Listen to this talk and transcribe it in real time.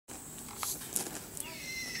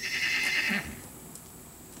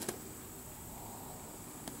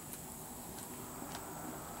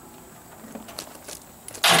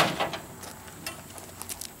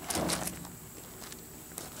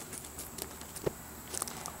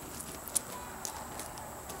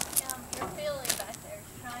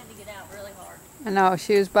I know,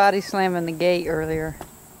 she was body slamming the gate earlier.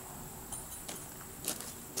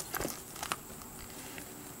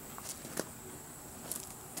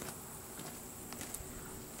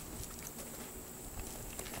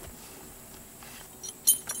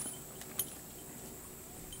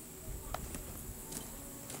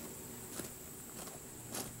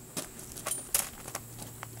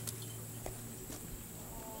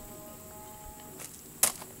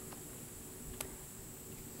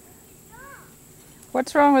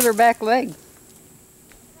 What's wrong with her back leg? What's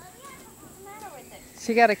the matter with it?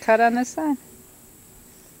 She got a cut on this side? I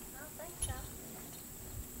don't think so.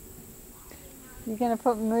 You gonna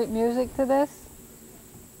put music to this?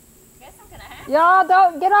 Guess I'm gonna have to. Y'all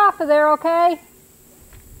don't get off of there, okay? And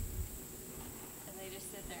they just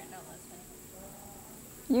sit there and don't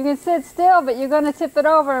listen. You can sit still, but you're gonna tip it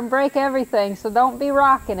over and break everything, so don't be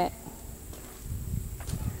rocking it.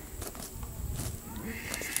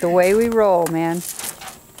 It's the way we roll, man.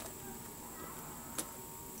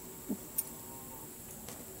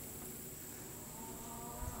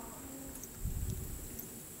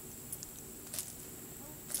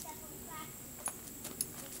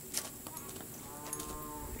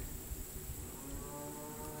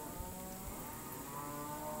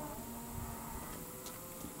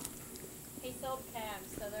 He sold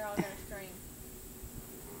cabs, so they're all gonna stream.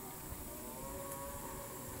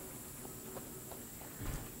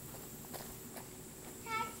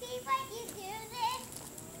 Can I see what you do this?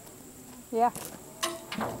 Yeah.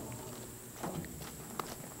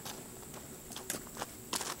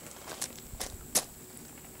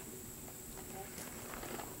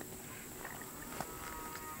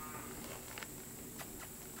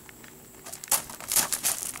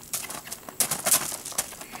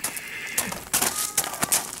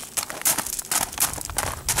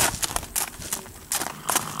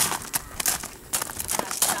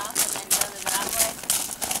 Stop and then go the driveway.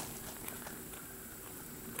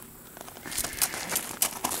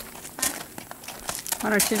 Why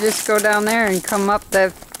don't you just go down there and come up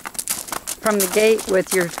from the gate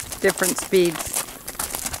with your different speeds.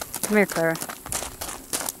 Come here, Clara.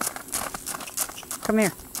 Come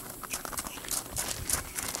here.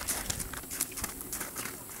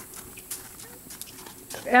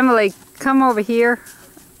 Emily, come over here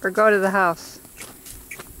or go to the house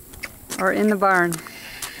or in the barn.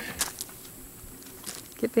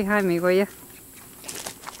 Get behind me, will you?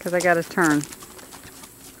 Because I got to turn.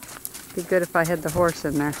 Be good if I had the horse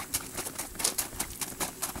in there.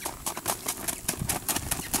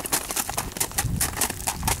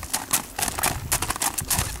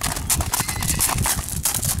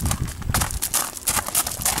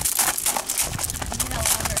 You don't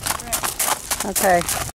want her to strip. Okay.